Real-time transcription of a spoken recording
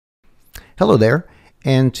Hello there,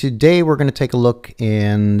 and today we're going to take a look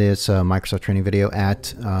in this Microsoft training video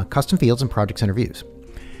at custom fields and project center views.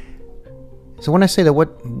 So when I say that,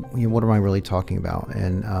 what am I really talking about?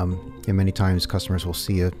 And many times customers will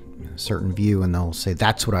see a certain view and they'll say,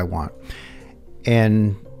 that's what I want.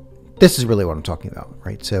 And this is really what I'm talking about,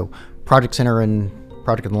 right? So project center and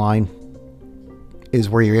project inline is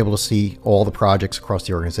where you're able to see all the projects across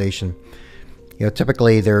the organization.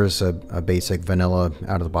 Typically there's a basic vanilla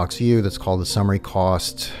out-of-the-box view that's called the summary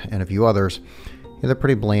cost and a few others. They're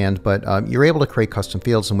pretty bland, but you're able to create custom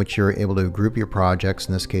fields in which you're able to group your projects.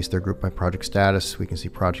 In this case, they're grouped by project status. We can see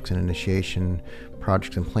projects in initiation,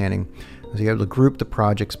 projects in planning. So you're able to group the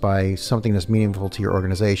projects by something that's meaningful to your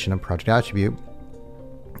organization and project attribute,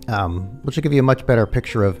 which will give you a much better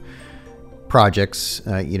picture of projects,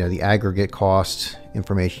 the aggregate cost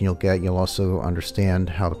information you'll get. You'll also understand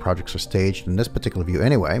how the projects are staged in this particular view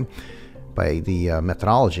anyway by the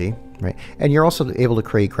methodology, right? And you're also able to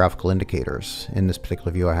create graphical indicators. In this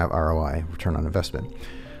particular view, I have ROI, return on investment.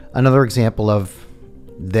 Another example of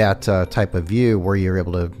that type of view where you're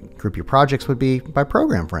able to group your projects would be by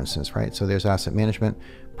program, for instance, right? So there's asset management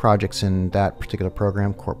projects in that particular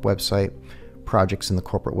program, corp website, projects in the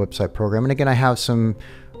corporate website program. And again, I have some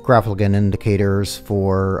graphical indicators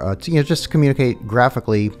for just to communicate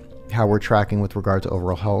graphically how we're tracking with regard to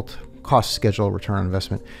overall health, cost schedule, return on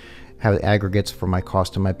investment, have the aggregates for my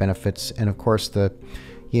cost and my benefits, and of course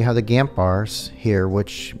you have the Gantt bars here,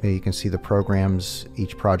 which you can see the programs,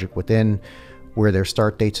 each project within, where their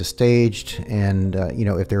start dates are staged, and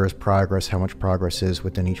if there is progress, how much progress is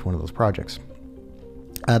within each one of those projects.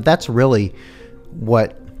 That's really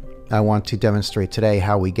what I want to demonstrate today,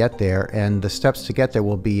 how we get there, and the steps to get there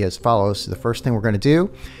will be as follows. The first thing we're going to do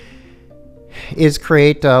is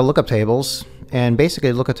create lookup tables, and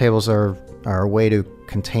basically lookup tables are a way to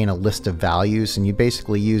contain a list of values, and you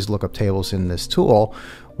basically use lookup tables in this tool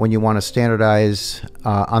when you want to standardize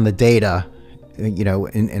on the data,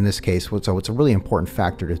 in this case. So it's a really important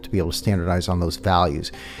factor to be able to standardize on those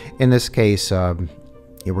values. In this case, we're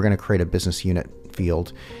going to create a business unit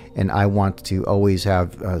field, and I want to always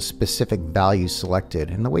have specific values selected,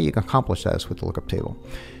 and the way you can accomplish that is with the lookup table.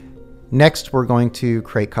 Next, we're going to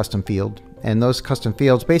create custom field, and those custom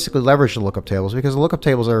fields basically leverage the lookup tables, because the lookup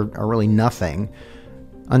tables are really nothing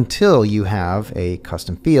until you have a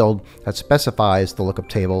custom field that specifies the lookup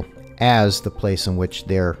table as the place in which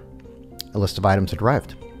their list of items are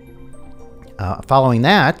derived. Following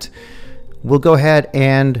that, we'll go ahead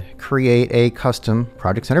and create a custom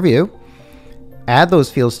project center view, add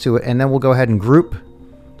those fields to it, and then we'll go ahead and group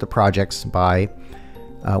the projects by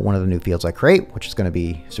one of the new fields I create, which is going to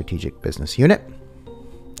be strategic business unit.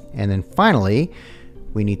 And then finally,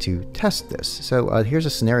 we need to test this. So here's a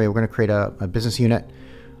scenario. We're going to create a business unit,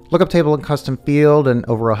 lookup table and custom field, and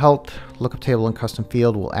overall health, lookup table and custom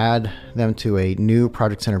field. We'll add them to a new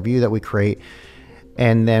project center view that we create,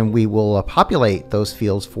 and then we will populate those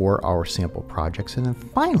fields for our sample projects. And then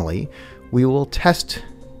finally, we will test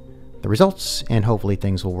the results, and hopefully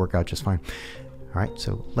things will work out just fine. All right,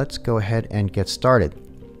 so let's go ahead and get started.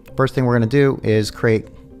 First thing we're going to do is create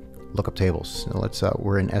lookup tables. So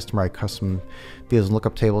we're in Estimate Custom Fields and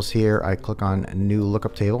Lookup Tables here. I click on New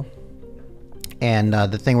Lookup Table, and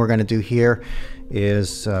the thing we're going to do here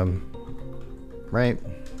is I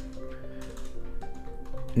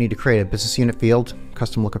need to create a business unit field,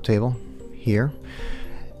 custom lookup table here.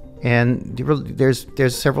 And there's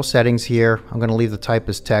several settings here. I'm going to leave the type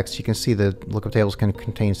as text. You can see the lookup tables can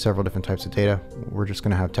contain several different types of data. We're just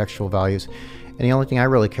going to have textual values. And the only thing I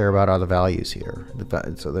really care about are the values here.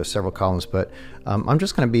 So there's several columns, but I'm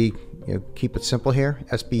just going to keep it simple here.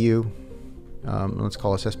 SBU, let's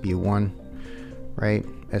call this SBU1, right?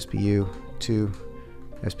 SBU2,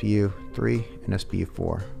 SBU3, and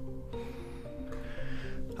SBU4.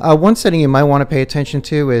 One setting you might want to pay attention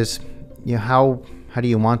to is how do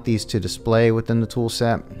you want these to display within the tool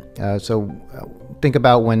set? So think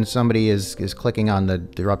about when somebody is clicking on the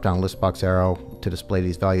drop-down list box arrow to display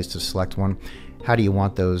these values to select one. How do you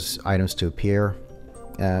want those items to appear?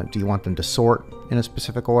 Do you want them to sort in a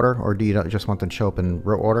specific order, or do you just want them to show up in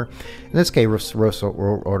row order? In this case, row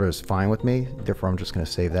order is fine with me. Therefore, I'm just going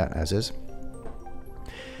to save that as is.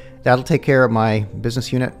 That'll take care of my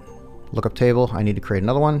business unit lookup table. I need to create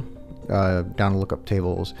another one. Down to lookup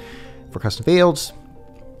tables for custom fields.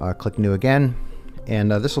 Click New again, and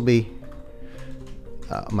this will be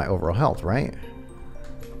my overall health, right?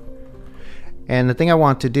 And the thing I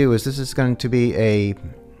want to do is this is going to be a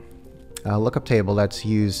lookup table that's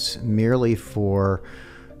used merely for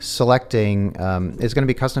selecting is going to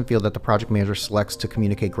be a custom field that the project manager selects to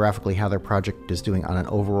communicate graphically how their project is doing on an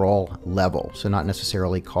overall level. So not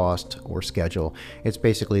necessarily cost or schedule. It's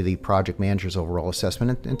basically the project manager's overall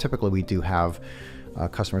assessment. And typically we do have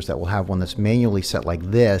customers that will have one that's manually set like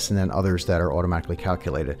this, and then others that are automatically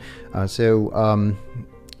calculated.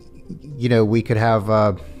 You know, we could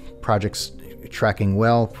have projects tracking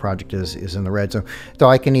well, project is in the red. So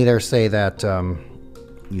I can either say that,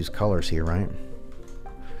 use colors here, right?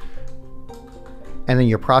 And then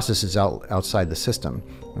your process is outside the system.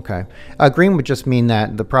 Okay, green would just mean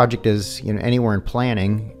that the project is, you know, anywhere in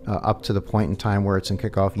planning up to the point in time where it's in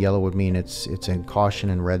kickoff. Yellow would mean it's in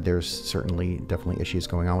caution, and red there's definitely issues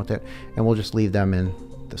going on with it. And we'll just leave them in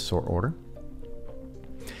the sort order.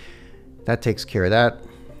 That takes care of that.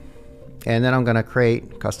 And then I'm going to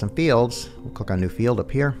create custom fields. We'll click on new field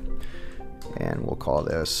up here, and we'll call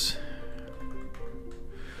this.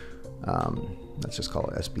 Let's just call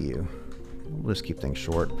it SBU. We'll just keep things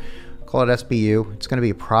short. Call it SBU. It's going to be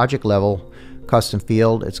a project level custom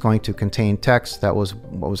field. It's going to contain text. That was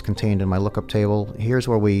what was contained in my lookup table. Here's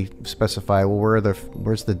where we specify, well,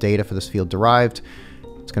 where's the data for this field derived.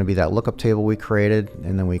 It's going to be that lookup table we created,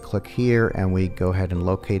 and then we click here and we go ahead and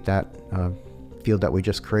locate that field that we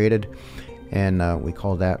just created, and we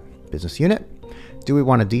call that business unit. Do we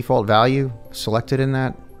want a default value selected in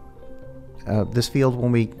that this field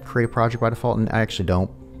when we create a project by default? And I actually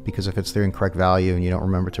don't, because if it's the incorrect value and you don't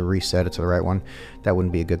remember to reset it to the right one, that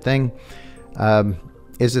wouldn't be a good thing.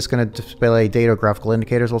 Is this going to display data or graphical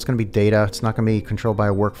indicators? Well, it's going to be data. It's not going to be controlled by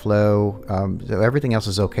a workflow. So everything else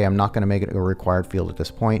is okay. I'm not going to make it a required field at this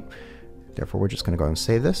point. Therefore, we're just going to go and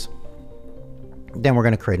save this. Then we're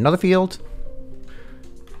going to create another field.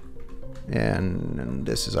 And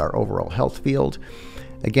this is our overall health field.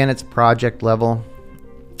 Again, it's project level.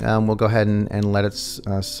 We'll go ahead and let it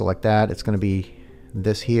select that. It's going to be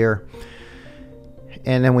this here,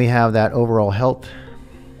 and then we have that overall health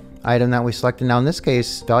item that we selected. Now in this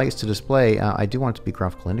case, values to display, I do want it to be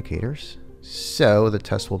graphical indicators, so the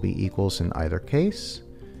test will be equals in either case,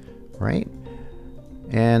 right?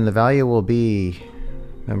 And the value will be,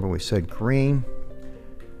 remember we said green,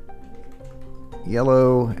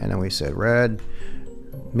 yellow, and then we said red,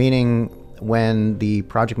 meaning when the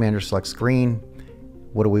project manager selects green,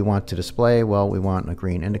 what do we want to display? Well, we want a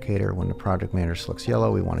green indicator. When the project manager selects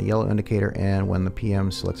yellow, we want a yellow indicator. And when the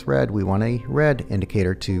PM selects red, we want a red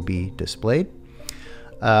indicator to be displayed.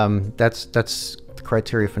 That's the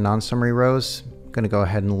criteria for non-summary rows. I'm going to go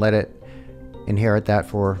ahead and let it inherit that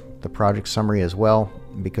for the project summary as well,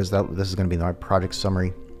 because this is going to be my project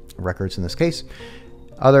summary records in this case.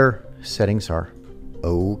 Other settings are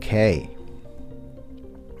okay.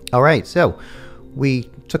 All right, so we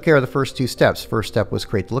took care of the first two steps. First step was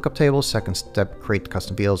create the lookup tables. Second step, create the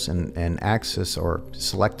custom fields and access or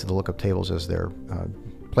select the lookup tables as their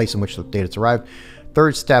place in which the data is derived.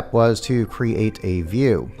 Third step was to create a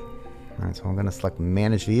view. All right, so I'm going to select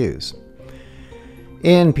Manage Views.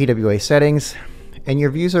 In PWA settings, and your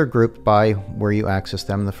views are grouped by where you access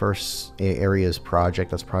them. The first area is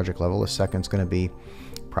project, that's project level. The second is going to be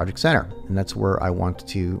project center, and that's where I want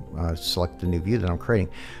to select the new view that I'm creating.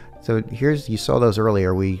 So here's, you saw those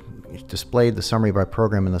earlier. We displayed the summary by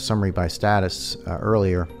program and the summary by status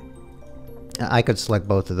earlier. I could select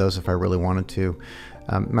both of those if I really wanted to.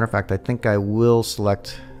 Matter of fact, I think I will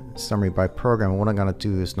select summary by program. What I'm going to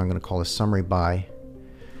do is I'm going to call this summary by,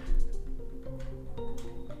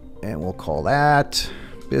 and we'll call that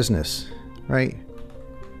business, right?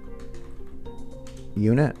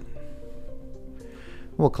 Unit.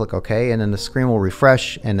 We'll click OK, and then the screen will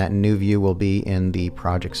refresh, and that new view will be in the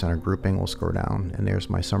Project Center grouping. We'll scroll down, and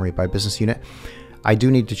there's my summary by business unit. I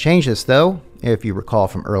do need to change this, though. If you recall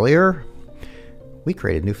from earlier, we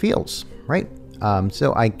created new fields, right?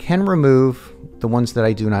 So I can remove the ones that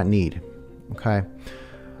I do not need, okay?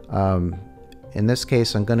 In this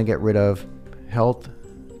case, I'm going to get rid of health,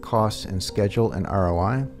 cost, and schedule, and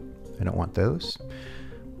ROI. I don't want those.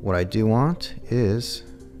 What I do want is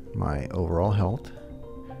my overall health.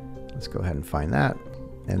 Let's go ahead and find that,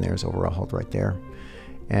 and there's overall health right there.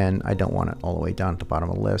 And I don't want it all the way down at the bottom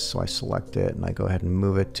of the list, so I select it and I go ahead and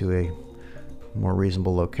move it to a more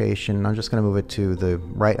reasonable location. I'm just going to move it to the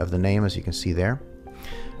right of the name, as you can see there.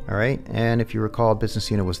 All right, and if you recall, business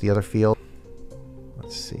unit was the other field.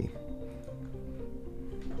 Let's see.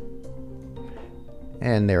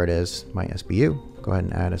 And there it is, my SBU. Go ahead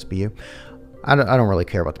and add SBU. I don't really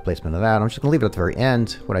care about the placement of that. I'm just going to leave it at the very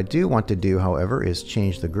end. What I do want to do, however, is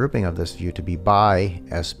change the grouping of this view to be by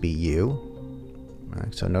SBU. All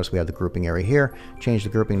right, so notice we have the grouping area here. Change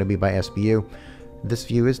the grouping to be by SBU. This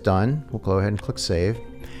view is done. We'll go ahead and click Save.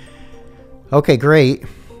 Okay, great.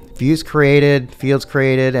 views created, fields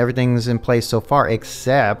created, everything's in place so far,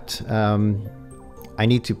 except I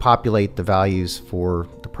need to populate the values for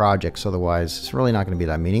the projects. Otherwise, it's really not going to be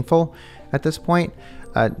that meaningful at this point.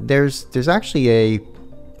 There's actually a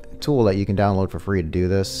tool that you can download for free to do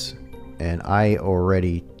this, and I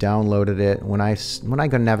already downloaded it. When I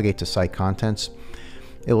go to navigate to site contents,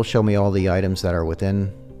 it will show me all the items that are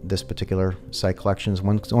within this particular site collections.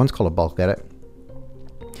 One's called a bulk edit,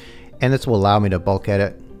 and this will allow me to bulk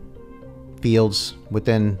edit fields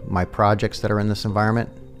within my projects that are in this environment,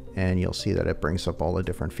 and you'll see that it brings up all the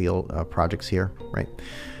different field projects here, right?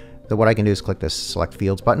 So what I can do is click this select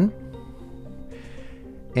fields button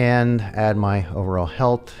and add my overall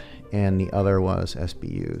health, and the other was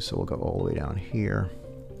SBU, so we'll go all the way down here.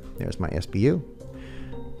 There's my SBU,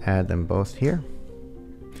 add them both here,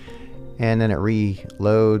 and then it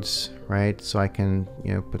reloads, right? So I can,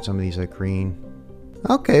 you know, put some of these at green.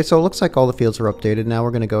 Okay, so it looks like all the fields are updated. Now we're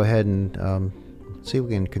going to go ahead and see if we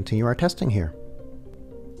can continue our testing here.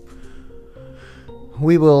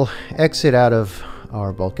 We will exit out of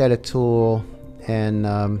our bulk edit tool, and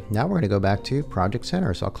now we're going to go back to Project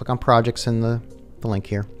Center. So I'll click on Projects in the link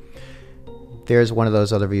here. There's one of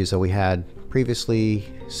those other views that we had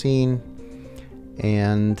previously seen,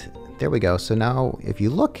 and there we go. So now if you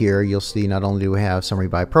look here, you'll see not only do we have summary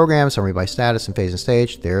by program, summary by status, and phase and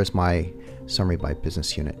stage, there's my summary by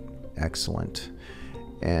business unit. Excellent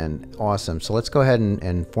and awesome. So let's go ahead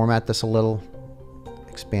and format this a little,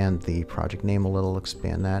 expand the project name a little,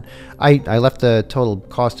 expand that. I left the total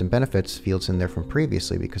cost and benefits fields in there from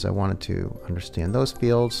previously because I wanted to understand those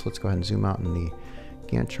fields. Let's go ahead and zoom out in the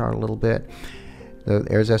Gantt chart a little bit. So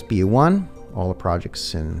there's SBU1, all the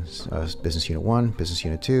projects in business unit 1, business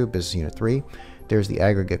unit 2, business unit 3. There's the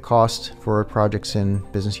aggregate cost for projects in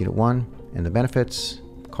business unit 1, and the benefits,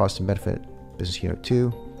 cost and benefit, business unit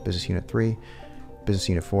 2, business unit 3, business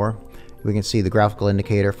unit 4. We can see the graphical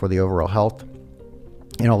indicator for the overall health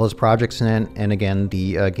in all those projects, and again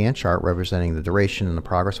the Gantt chart representing the duration and the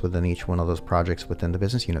progress within each one of those projects within the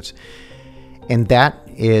business units. And that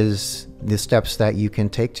is the steps that you can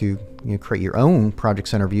take to create your own Project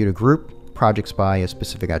Center view to group projects by a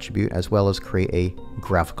specific attribute, as well as create a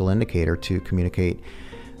graphical indicator to communicate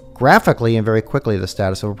graphically and very quickly the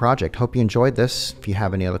status of a project. Hope you enjoyed this. If you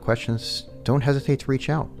have any other questions, don't hesitate to reach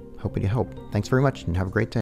out. Hope it helped. Thanks very much and have a great day.